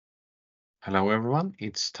Hello, everyone.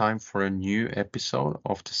 It's time for a new episode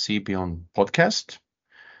of the CBeyond podcast.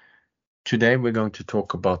 Today, we're going to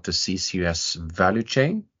talk about the CCUS value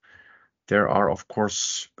chain. There are, of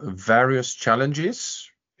course, various challenges.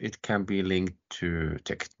 It can be linked to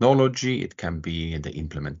technology. It can be the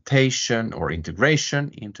implementation or integration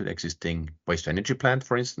into the existing waste-to-energy plant,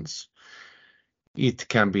 for instance. It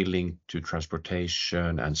can be linked to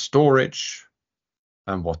transportation and storage.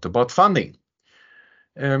 And what about funding?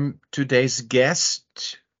 Today's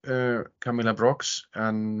guest, Camilla Brox,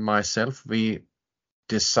 and myself, we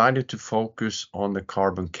decided to focus on the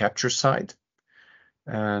carbon capture side,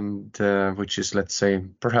 and which is, let's say,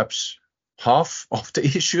 perhaps half of the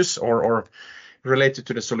issues or related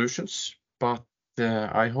to the solutions. But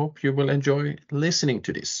I hope you will enjoy listening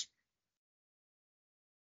to this.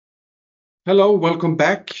 Hello, welcome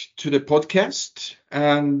back to the podcast,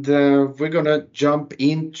 and we're going to jump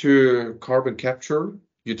into carbon capture,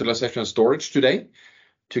 utilization, and storage today,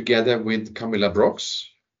 together with Camilla Brox.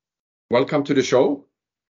 Welcome to the show.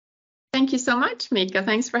 Thank you so much, Mika.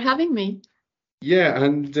 Thanks for having me. Yeah,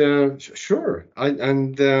 and sure.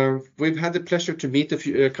 We've had the pleasure to meet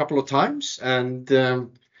a couple of times, and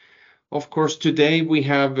of course, today we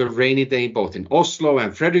have a rainy day both in Oslo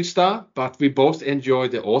and Fredrikstad, but we both enjoy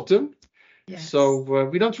the autumn. Yes. So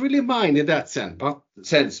we don't really mind in that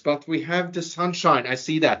sense, but we have the sunshine. I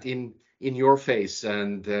see that in your face,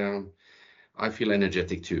 and I feel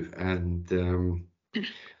energetic too. And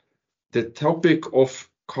the topic of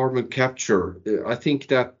carbon capture, I think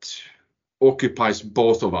that occupies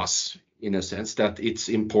both of us in a sense that it's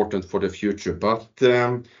important for the future. But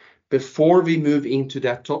before we move into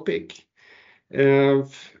that topic, could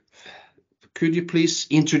you please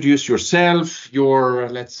introduce yourself, your,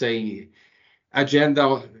 let's say,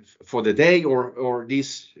 agenda for the day or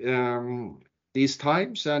these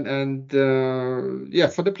times, and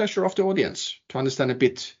for the pleasure of the audience to understand a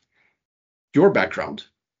bit your background.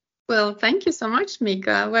 Well, thank you so much,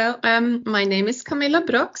 Mika. Well, my name is Camilla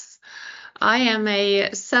Brox. I am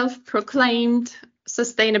a self-proclaimed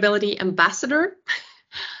sustainability ambassador.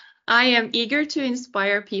 I am eager to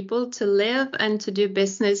inspire people to live and to do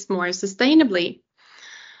business more sustainably.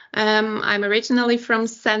 I'm originally from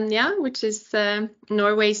Senja, which is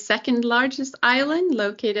Norway's second largest island,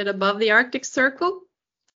 located above the Arctic Circle.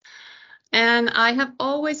 And I have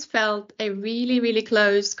always felt a really, really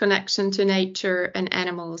close connection to nature and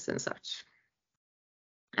animals and such.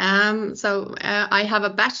 I have a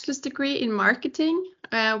bachelor's degree in marketing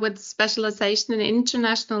with specialization in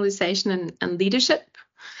internationalization and leadership.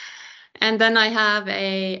 And then I have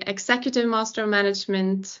a executive master of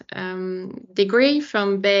management degree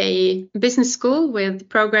from Bay Business School with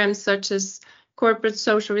programs such as corporate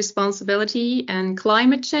social responsibility and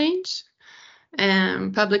climate change,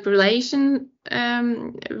 public relation,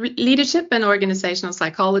 leadership, and organizational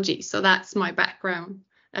psychology. So that's my background,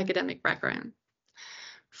 academic background.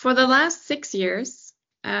 For the last 6 years,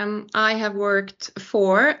 I have worked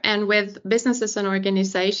for and with businesses and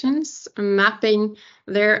organizations mapping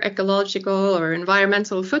their ecological or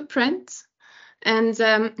environmental footprint and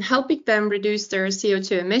helping them reduce their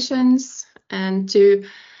CO2 emissions and to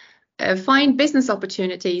find business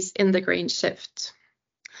opportunities in the green shift.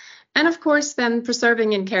 And of course, then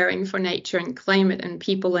preserving and caring for nature and climate and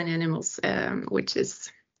people and animals, which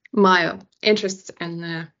is my interests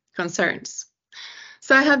and concerns.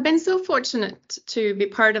 So I have been so fortunate to be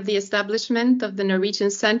part of the establishment of the Norwegian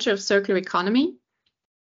Center of Circular Economy.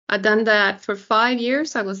 I've done that for 5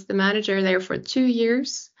 years. I was the manager there for 2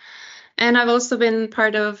 years. And I've also been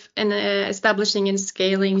part of establishing and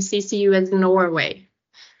scaling CCUS in Norway,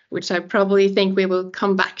 which I probably think we will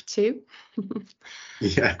come back to.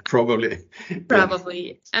 Yeah, probably. Probably.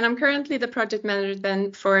 Yeah. And I'm currently the project manager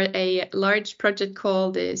then for a large project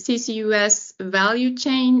called the CCUS value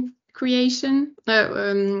chain creation,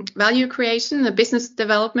 value creation, the business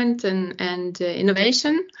development and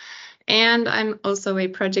innovation. And I'm also a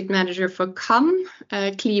project manager for CAN,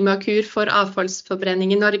 Klimakur for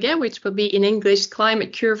avfallsforbrenning in Norge, which will be in English,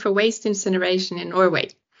 Climate Cure for Waste Incineration in Norway.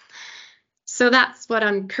 So that's what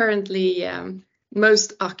I'm currently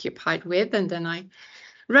most occupied with. And then I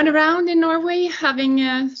run around in Norway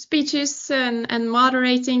having speeches and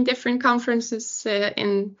moderating different conferences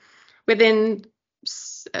within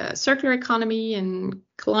circular economy and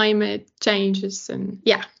climate changes, and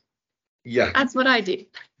yeah, that's what I do,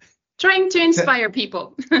 trying to inspire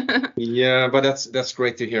people. Yeah, but that's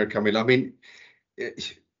great to hear, Camilla. I mean,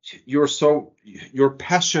 your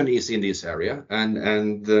passion is in this area,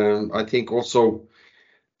 and I think also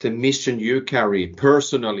the mission you carry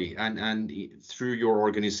personally and through your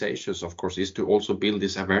organizations, of course, is to also build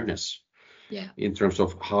this awareness. in terms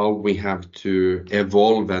of how we have to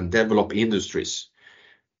evolve and develop industries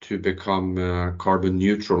to become carbon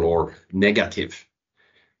neutral or negative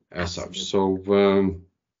as such. So,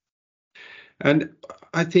 and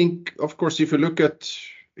I think, of course, if you look at,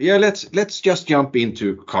 let's just jump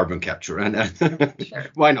into carbon capture and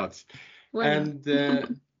why not?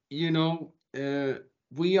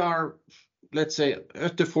 We are, let's say,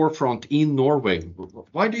 at the forefront in Norway.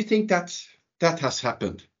 Why do you think that has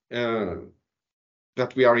happened?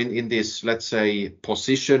 That we are in this, let's say,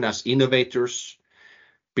 position as innovators,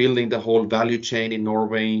 building the whole value chain in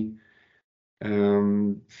Norway,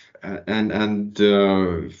 and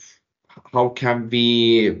how can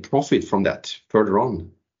we profit from that further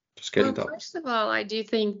on to scale it up? First of all, I do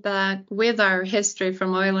think that with our history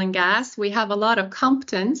from oil and gas, we have a lot of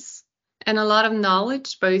competence and a lot of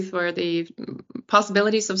knowledge, both for the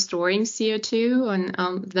possibilities of storing CO2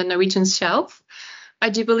 on the Norwegian shelf. I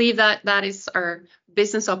do believe that that is our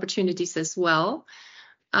business opportunities as well.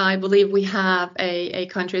 I believe we have a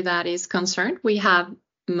country that is concerned. We have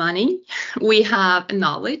money, we have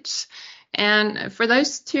knowledge, and for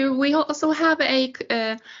those two, we also have a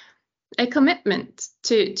commitment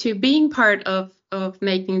to being part of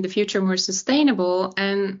making the future more sustainable,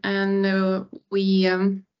 and we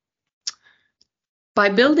by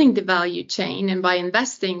building the value chain and by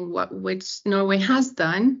investing which Norway has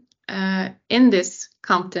done in this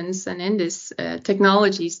competence and in these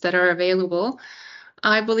technologies that are available,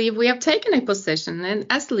 I believe we have taken a position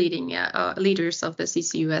as leading leaders of the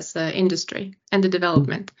CCUS industry and the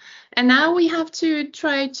development. And now we have to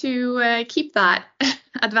try to keep that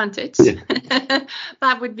advantage.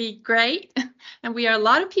 That would be great. And we are a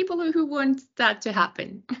lot of people who want that to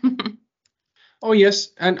happen. Oh,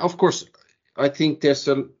 yes. And of course, I think there's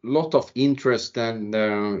a lot of interest. And,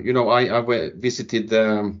 I visited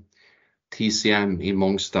TCM in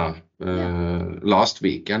Mongstad last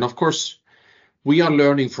week. And of course, we are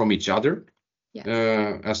learning from each other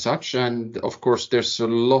as such. And of course, there's a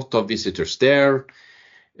lot of visitors there.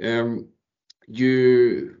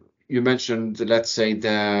 You mentioned, let's say,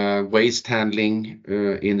 the waste handling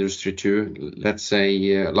industry too. Let's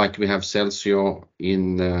say, like we have Celsio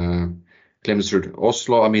in Klemetsrud,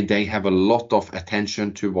 Oslo. I mean, they have a lot of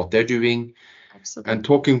attention to what they're doing. Absolutely. And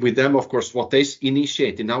talking with them, of course, what they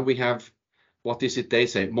initiated. Now we have, what is it they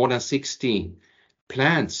say, more than 60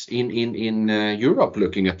 plants in Europe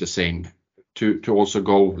looking at the same to also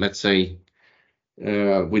go, let's say,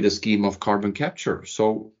 with a scheme of carbon capture.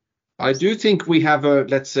 So I do think we have a,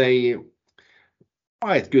 let's say,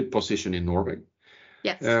 quite good position in Norway.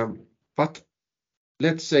 Yes. But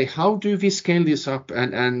let's say, how do we scale this up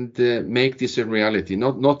and make this a reality?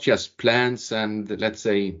 Not just plans and, let's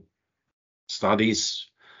say, studies,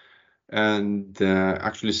 and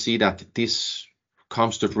actually see that this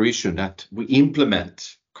comes to fruition, that we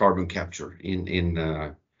implement carbon capture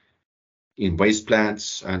in waste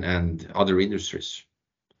plants and other industries?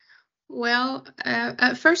 Well,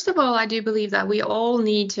 first of all, I do believe that we all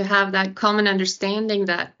need to have that common understanding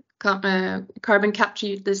that carbon capture,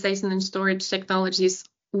 utilization and storage technologies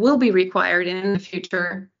will be required in the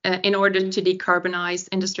future in order to decarbonize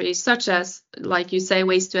industries such as, like you say,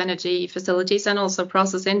 waste to energy facilities and also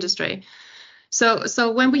process industry.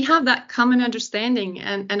 So when we have that common understanding,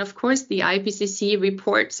 and of course the IPCC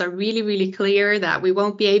reports are really, really clear that we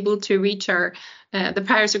won't be able to reach the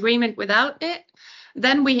Paris Agreement without it,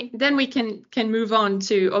 then we can move on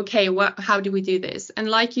to, okay, how do we do this? And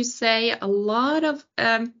like you say, a lot of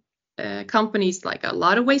companies, like a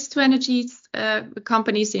lot of waste to energy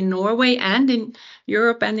companies in Norway and in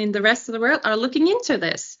Europe and in the rest of the world are looking into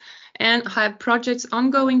this and have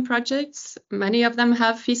ongoing projects. Many of them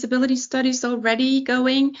have feasibility studies already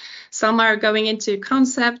going. Some are going into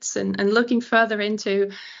concepts and looking further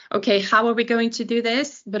into, okay, how are we going to do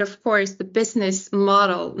this? But of course, the business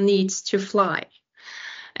model needs to fly.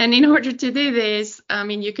 And in order to do this, I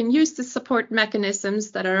mean, you can use the support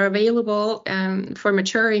mechanisms that are available for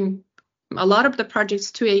maturing a lot of the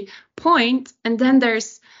projects to a point, and then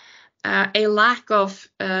there's a lack of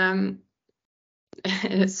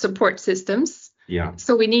support systems. Yeah.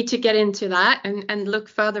 So we need to get into that and look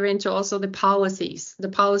further into also the policies, the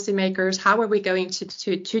policymakers. How are we going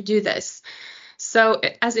to do this? So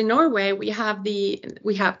as in Norway, we have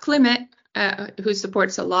Climate, who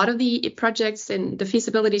supports a lot of the projects and the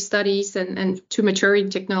feasibility studies and to maturing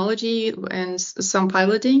technology and some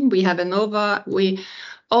piloting. We have Enova. We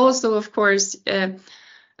also, of course, a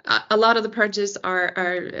lot of the projects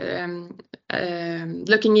are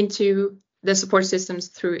looking into the support systems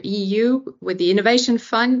through EU with the Innovation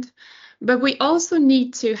Fund. But we also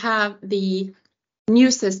need to have the new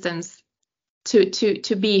systems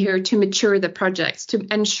to be here to mature the projects, to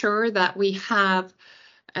ensure that we have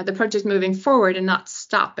the project moving forward and not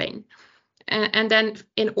stopping. And then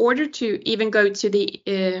in order to even go to the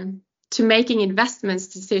to making investments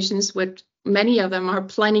decisions, what many of them are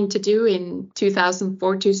planning to do in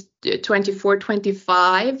 2004 to 24,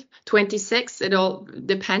 25, 26, it all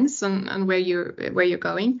depends on where you're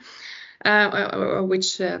going, or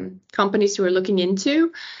which companies you are looking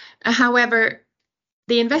into. However,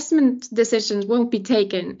 the investment decisions won't be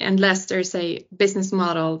taken unless there's a business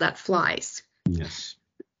model that flies. Yes.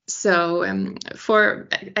 So, for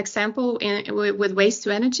example, with waste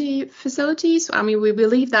to energy facilities, I mean, we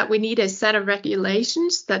believe that we need a set of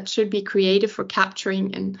regulations that should be created for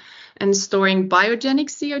capturing and storing biogenic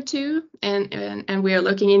CO2, and we are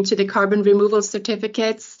looking into the carbon removal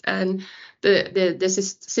certificates and the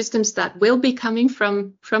systems that will be coming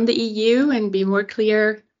from the EU and be more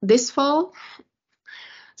clear this fall.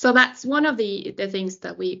 So that's one of the things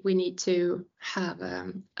that we need to have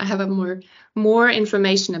a more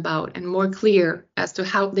information about and more clear as to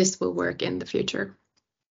how this will work in the future.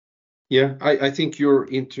 Yeah, I think you're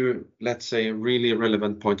into, let's say, a really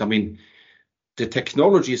relevant point. I mean, the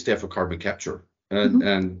technology is there for carbon capture,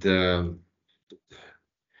 and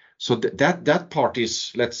so that part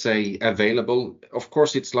is, let's say, available. Of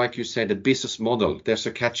course, it's like you said, a business model. There's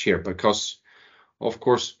a catch here because, of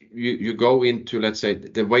course, you go into, let's say,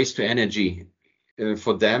 the waste to energy,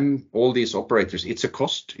 for them, all these operators, it's a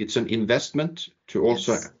cost, it's an investment to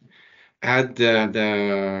also add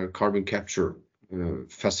the carbon capture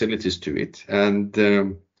facilities to it. And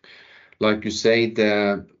like you say,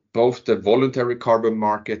 both the voluntary carbon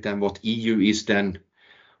market and what EU is then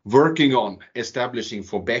working on establishing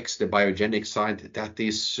for BECCS, the biogenic side, that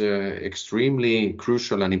is extremely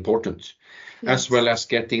crucial and important. Yes. As well as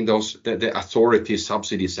getting those the authority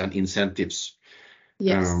subsidies and incentives,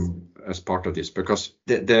 yes, as part of this, because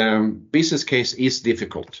the business case is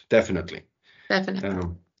difficult, definitely.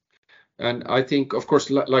 And I think, of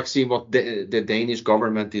course, like seeing what the Danish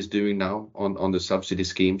government is doing now on the subsidy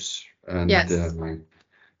schemes, and yes,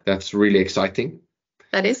 that's really exciting.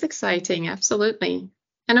 That is exciting, absolutely.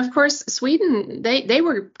 And of course, Sweden, they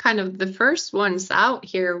were kind of the first ones out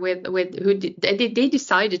here they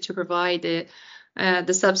decided to provide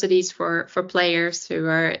the subsidies for players who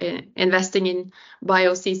are investing in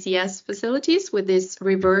bio CCS facilities with this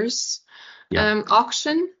reverse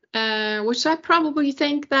auction, which I probably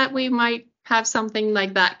think that we might have something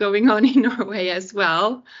like that going on in Norway as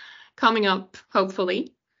well, coming up,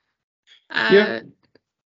 hopefully. And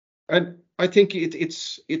I think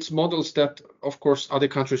it's models that, of course, other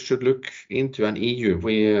countries should look into, and EU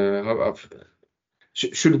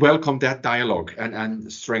should welcome that dialogue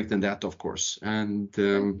and strengthen that, of course. And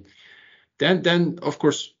then of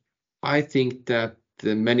course, I think that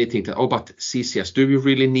many think that, but CCS, do we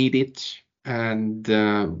really need it? And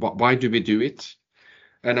why do we do it?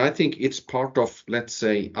 And I think it's part of, let's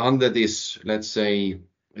say, under this, let's say,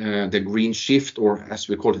 the green shift, or as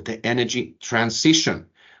we call it, the energy transition.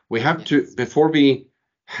 We have to, before we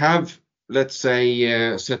have, let's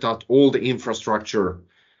say, set out all the infrastructure,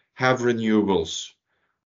 have renewables,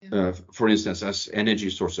 for instance, as energy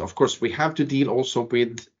sources. Of course, we have to deal also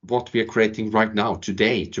with what we are creating right now,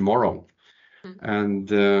 today, tomorrow, and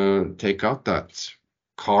take out that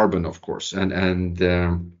carbon, of course. And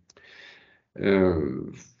in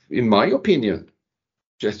my opinion,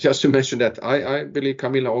 just to mention that, I believe,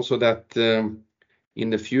 Camilla, also that in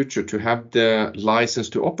the future, to have the license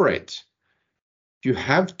to operate, you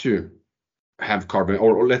have to have carbon,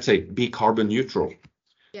 or let's say, be carbon neutral.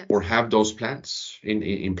 Yes. Or have those plans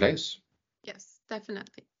in place. Yes,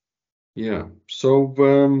 definitely. Yeah. So,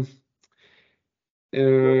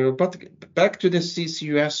 but back to the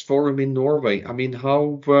CCUS forum in Norway. I mean,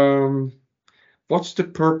 what's the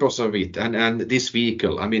purpose of it, and this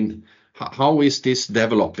vehicle? I mean, how is this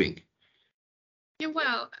developing? Yeah,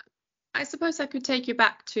 well, I suppose I could take you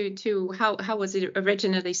back to how was it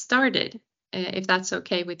originally started, if that's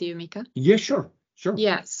okay with you, Mika? Yeah, sure. Sure.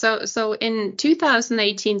 Yeah, so in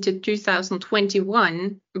 2018 to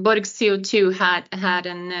 2021, Borg CO2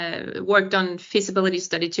 had worked on feasibility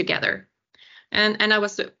study together, and I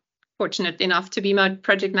was fortunate enough to be my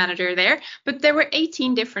project manager there. But there were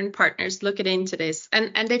 18 different partners looking into this,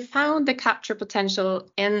 and they found the capture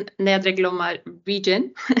potential in Nedre Glomma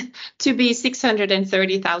region to be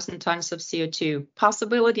 630,000 tons of CO2.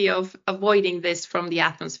 Possibility of avoiding this from the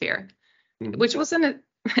atmosphere, which was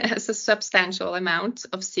as a substantial amount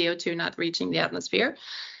of CO2 not reaching the atmosphere.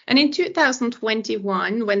 And in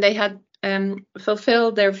 2021, when they had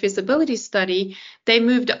fulfilled their feasibility study, they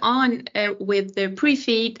moved on with the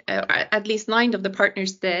pre-feed, at least 9 of the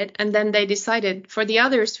partners did, and then they decided for the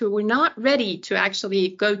others who were not ready to actually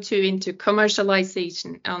go into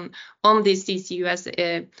commercialization on these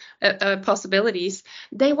CCUS possibilities,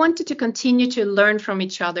 they wanted to continue to learn from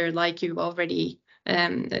each other, like you already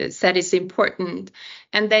said is important,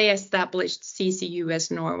 and they established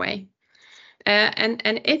CCUS Norway.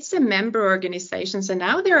 And it's a member organization, so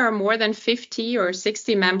now there are more than 50 or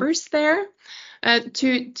 60 members there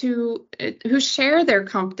who share their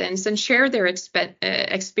competence and share their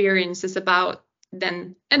experiences about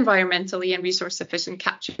then environmentally and resource efficient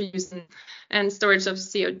capture, use, and storage of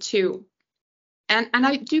CO2. And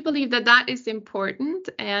I do believe that is important,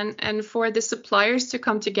 and for the suppliers to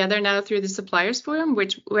come together now through the Suppliers Forum,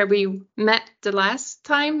 where we met the last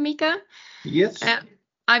time, Mika. Yes.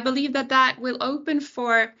 I believe that will open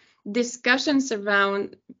for discussions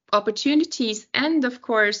around opportunities and, of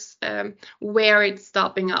course, where it's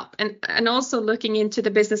stopping up, and also looking into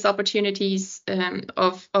the business opportunities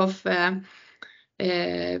of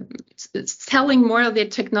selling more of the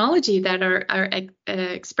technology that are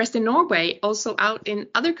expressed in Norway also out in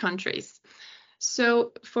other countries.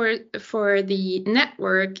 So for the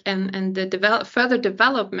network and the further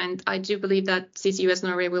development, I do believe that CCUS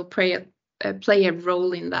Norway will play a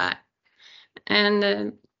role in that.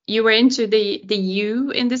 And you were into the U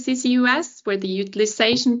in the CCUS, where the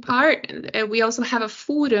utilization part. We also have a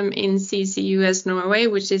forum in CCUS Norway,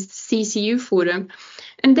 which is the CCU Forum.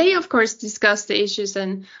 And they, of course, discuss the issues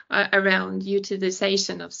around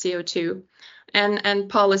utilization of CO2 and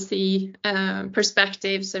policy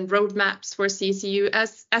perspectives and roadmaps for CCU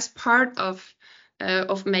as part of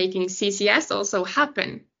making CCS also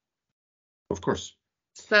happen. Of course.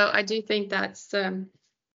 So I do think that's,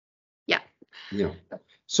 Yeah.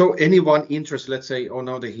 So anyone interested, let's say,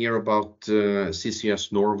 now they hear about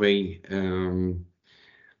CCS Norway,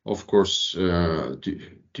 of course,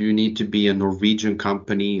 do you need to be a Norwegian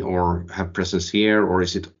company or have presence here, or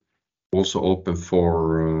is it also open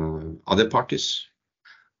for other parties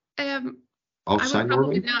outside I would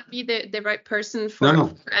probably Norway? not be the right person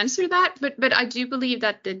to answer that, but I do believe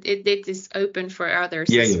that it is open for others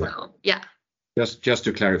as well. Yeah. Just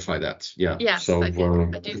to clarify that. Yeah. Yes, so, I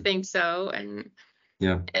do think so. And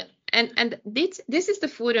yeah. And this is the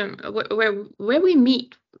forum where we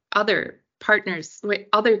meet other partners with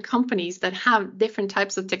other companies that have different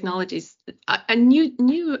types of technologies. A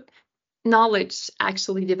new knowledge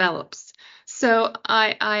actually develops. So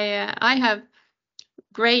I have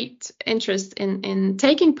great interest in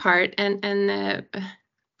taking part and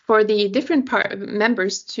for the different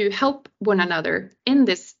members to help one another in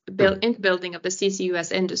this building of the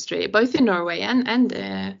CCUS industry, both in Norway and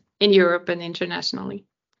in Europe and internationally.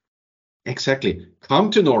 Exactly.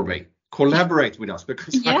 Come to Norway, collaborate with us,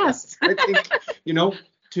 because yes. I think,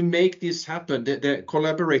 to make this happen, they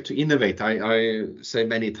collaborate to innovate. I say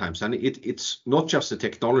many times, and it's not just the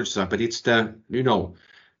technology side, but it's the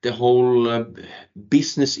whole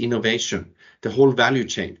business innovation, the whole value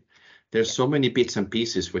chain. There's so many bits and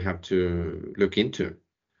pieces we have to look into.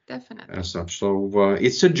 Definitely. As such. So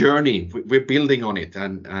it's a journey. We're building on it,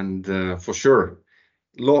 and for sure,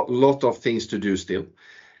 lot of things to do still.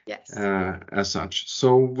 Yes. As such.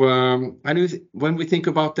 So when we think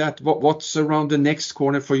about that, what's around the next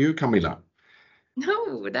corner for you, Camilla?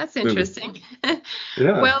 No, that's interesting.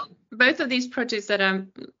 Yeah. Well, both of these projects that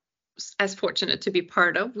I'm as fortunate to be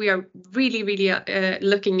part of, we are really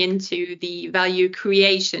looking into the value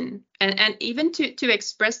creation and even to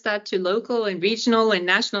express that to local and regional and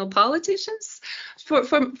national politicians for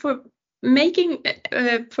making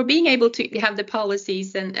for being able to have the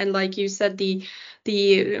policies and like you said, the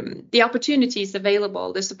opportunities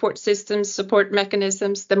available, the support systems, support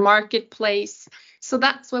mechanisms, the marketplace. So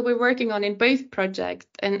that's what we're working on in both projects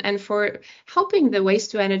and for helping the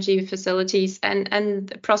waste to energy facilities and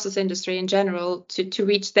the process industry in general to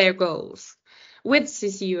reach their goals with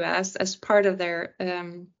CCUS as part of their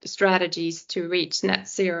strategies to reach net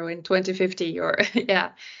zero in 2050 or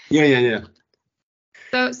yeah.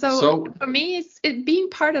 So for me, it's being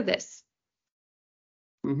part of this.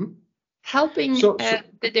 Mm-hmm. Helping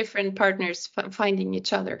the different partners finding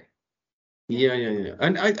each other. Yeah.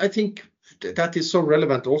 And I think that is so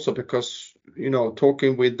relevant also because,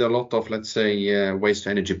 talking with a lot of, let's say, waste to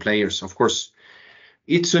energy players, of course,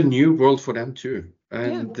 it's a new world for them too.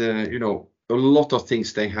 And, a lot of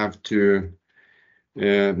things they have to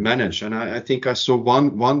manage. And I think I saw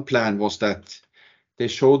one plan was that they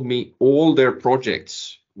showed me all their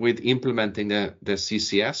projects with implementing the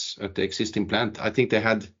CCS at the existing plant. I think they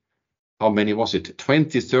had, how many was it?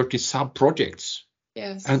 20, 30 sub-projects.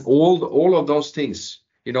 Yes. And all of those things,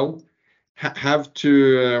 have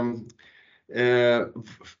to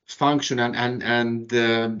function and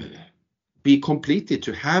be completed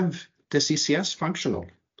to have the CCS functional.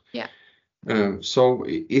 Yeah. So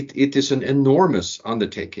it is an enormous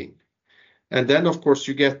undertaking. And then, of course,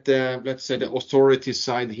 you get let's say the authority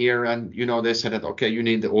side here, and they said that okay, you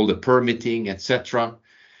need all the permitting, etc.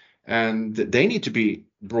 And they need to be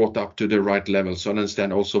brought up to the right level. So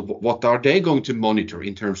understand also what are they going to monitor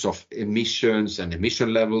in terms of emissions and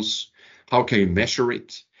emission levels? How can you measure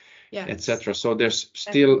it, Yes. etc. So there's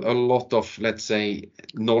still a lot of, let's say,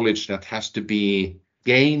 knowledge that has to be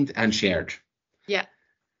gained and shared. Yeah.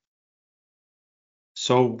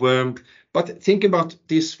 So, but think about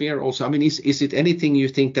this sphere also. I mean, is it anything you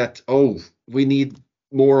think that, oh, we need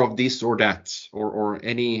more of this or that, or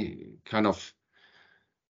any kind of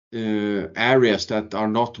areas that are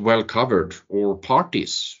not well covered, or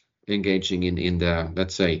parties engaging in the,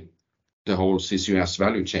 let's say, the whole CCUS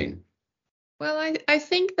value chain? Well, I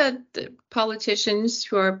think that the politicians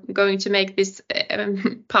who are going to make this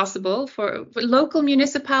possible for local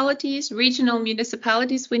municipalities, regional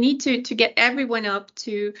municipalities, we need to get everyone up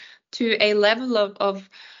to a level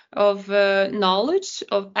of knowledge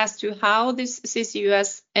as to how this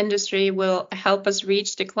CCUS industry will help us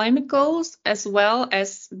reach the climate goals, as well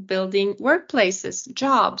as building workplaces,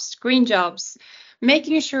 jobs, green jobs,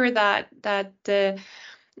 making sure that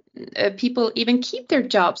people even keep their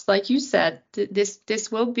jobs. Like you said,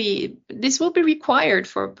 this will be required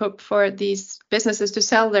for these businesses to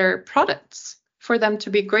sell their products, for them to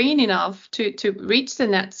be green enough to reach the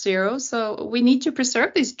net zero. So we need to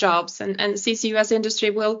preserve these jobs, and CCUS industry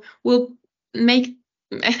will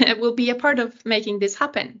be a part of making this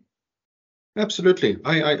happen. Absolutely,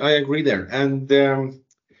 I agree there. And now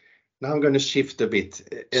I'm going to shift a bit.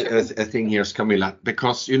 Sure. A thing here, Camilla,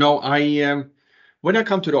 because I when I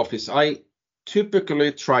come to the office, I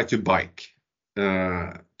typically try to bike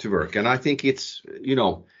to work, and I think it's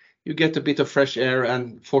you get a bit of fresh air,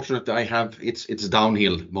 and fortunately I have it's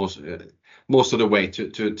downhill most of the way to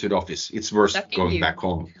the office. It's worse Lucky going you. back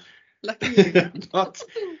home. Lucky you. But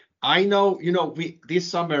I know we this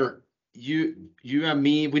summer you and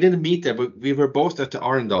me, we didn't meet there, but we were both at the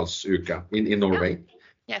Arendalsuka in Norway.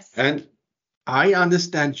 Yeah. Yes. And I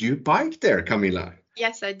understand you biked there, Camilla.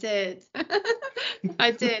 Yes, I did.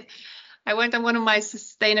 I did. I went on one of my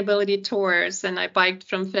sustainability tours, and I biked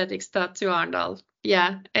from Fredrikstad to Arendal.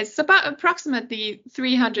 Yeah, it's about approximately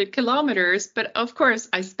 300 kilometers, but of course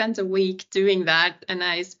I spent a week doing that, and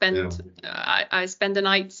I spent the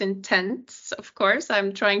nights in tents. Of course,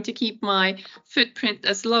 I'm trying to keep my footprint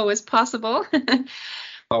as low as possible.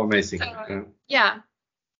 How amazing! So, yeah.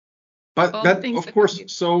 But Things of course,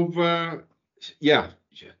 so yeah,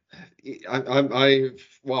 I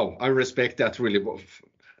respect that really.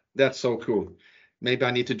 That's so cool. Maybe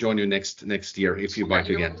I need to join you next year if you bike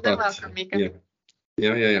again. You're welcome, Mika.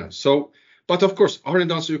 Yeah. So, but of course,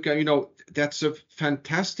 Arendalsuka, that's a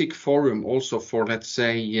fantastic forum also for, let's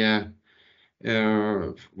say,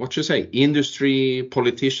 what you say, industry,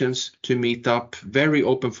 politicians to meet up. Very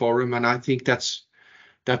open forum, and I think that's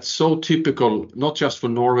so typical, not just for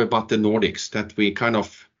Norway but the Nordics, that we kind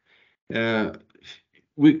of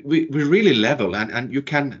we really level, and you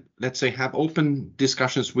can, let's say, have open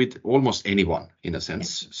discussions with almost anyone in a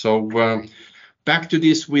sense. Yes. So back to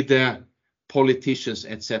this with the politicians,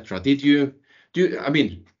 etc.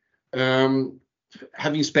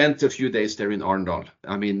 Having spent a few days there in Arendal,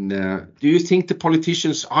 do you think the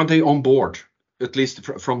politicians, are they on board, at least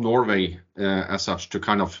from Norway as such, to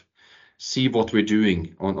kind of see what we're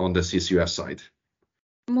doing on the CCUS side?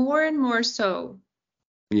 More and more so.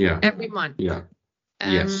 Yeah. Every month. Yeah.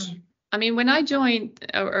 Yes. When I joined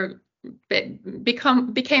or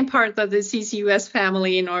became part of the CCUS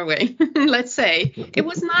family in Norway, let's say, it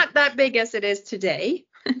was not that big as it is today.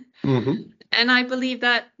 Mm-hmm. And I believe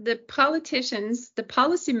that the politicians, the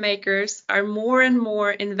policymakers, are more and more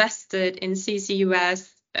invested in CCUS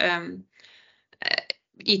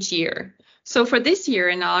each year. So for this year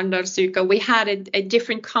in Arendalsuka, we had a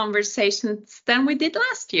different conversations than we did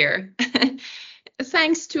last year.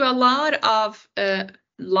 Thanks to a lot of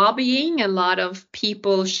lobbying, a lot of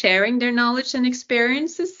people sharing their knowledge and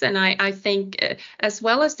experiences. And I think as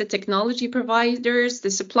well as the technology providers,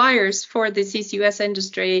 the suppliers for the CCUS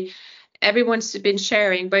industry, everyone's been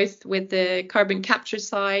sharing, both with the carbon capture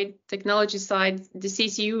side, technology side, the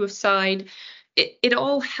CCU side. It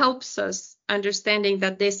all helps us understanding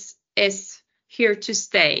that this is here to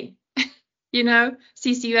stay.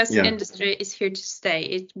 CCUS industry is here to stay.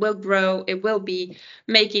 It will grow. It will be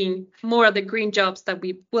making more of the green jobs that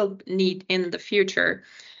we will need in the future.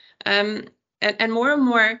 and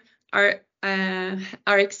more are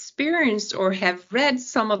experienced or have read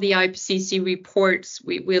some of the IPCC reports.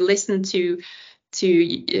 We listen to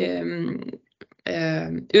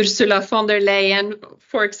Ursula von der Leyen,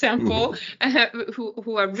 for example,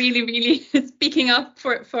 who are really speaking up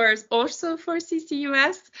for also for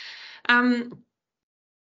CCUS.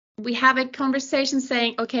 We have a conversation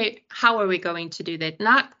saying, okay, how are we going to do that?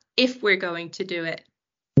 Not if we're going to do it,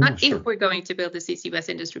 not if we're going to build the CCUS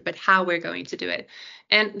industry, but how we're going to do it.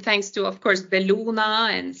 And thanks to, of course,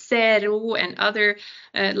 Bellona and Zero and other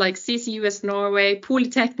like CCUS Norway,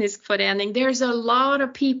 Polyteknisk Forening, there's a lot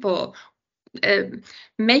of people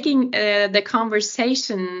making the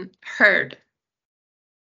conversation heard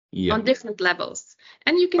on different levels.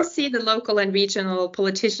 And you can see the local and regional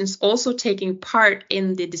politicians also taking part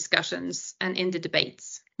in the discussions and in the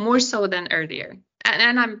debates, more so than earlier.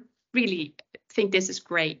 And I'm really think this is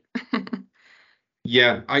great.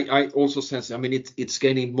 Yeah, I also sense, I mean, it's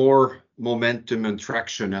gaining more momentum and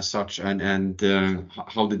traction as such, and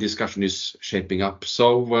how the discussion is shaping up.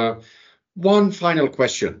 So one final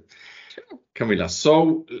question, Camilla.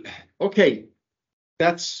 So, okay,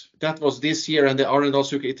 that was this year, and the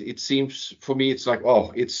Arendalsuka, it seems for me, it's like,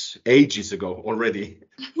 oh, it's ages ago already.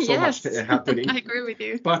 So yes, much happening. I agree with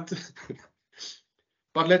you. But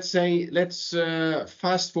let's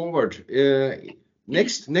fast forward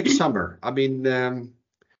next summer. I mean,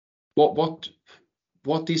 what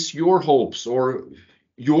is your hopes or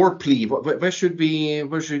your plea? Where should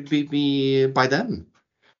we be by then?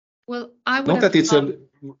 Well, I would not have that it's loved,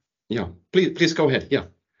 yeah. Please go ahead. Yeah.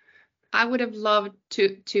 I would have loved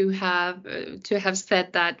to have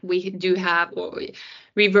said that we do have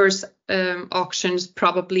reverse auctions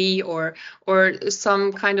probably, or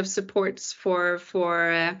some kind of supports for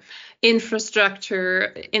infrastructure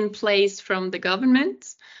in place from the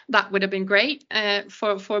government. That would have been great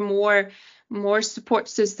for more support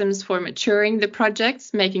systems for maturing the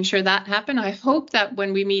projects, making sure that happen. I hope that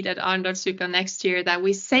when we meet at Arendalsuka next year that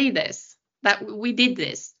we say this, that we did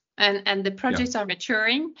this. And the projects are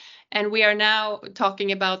maturing, and we are now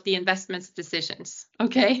talking about the investments decisions.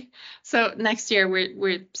 Okay, so next year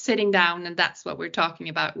we're sitting down, and that's what we're talking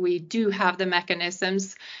about. We do have the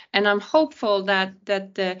mechanisms, and I'm hopeful that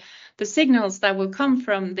the signals that will come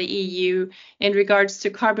from the EU in regards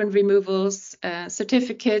to carbon removals,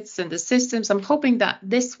 certificates, and the systems, I'm hoping that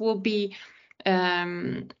this will be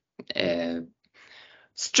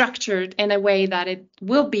structured in a way that it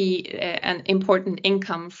will be an important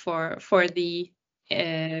income for the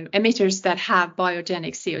emitters that have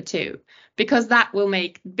biogenic CO2, because that will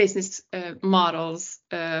make business models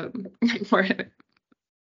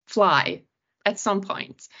fly at some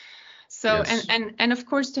point. So yes. and of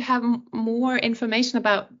course, to have more information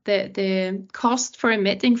about the cost for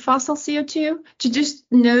emitting fossil CO2, to just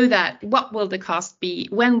know that what will the cost be,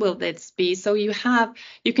 when will this be, so you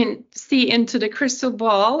can see into the crystal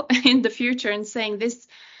ball in the future and saying this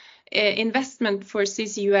investment for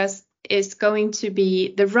CCUS is going to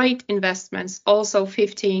be the right investments also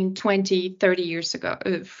 15, 20, 30 years ago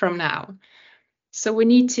from now. So we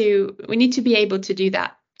need to be able to do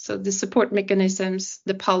that. So the support mechanisms,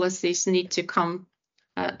 the policies need to come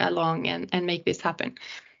along and make this happen.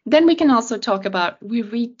 Then we can also talk about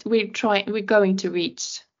we're going to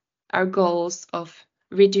reach our goals of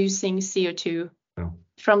reducing CO2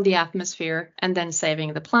 from the atmosphere and then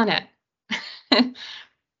saving the planet.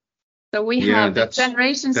 So we have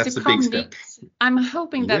generations to come. I'm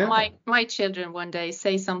hoping that my children one day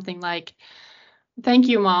say something like, "Thank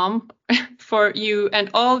you, Mom, for you and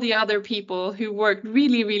all the other people who worked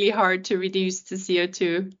really, really hard to reduce the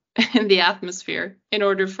CO2 in the atmosphere in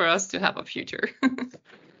order for us to have a future."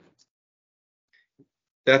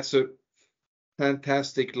 That's a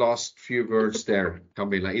fantastic last few words there,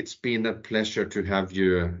 Camilla. It's been a pleasure to have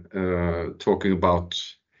you talking about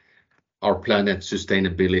our planet,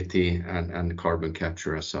 sustainability, and carbon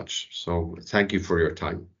capture as such. So thank you for your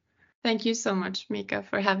time. Thank you so much, Mika,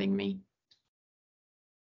 for having me.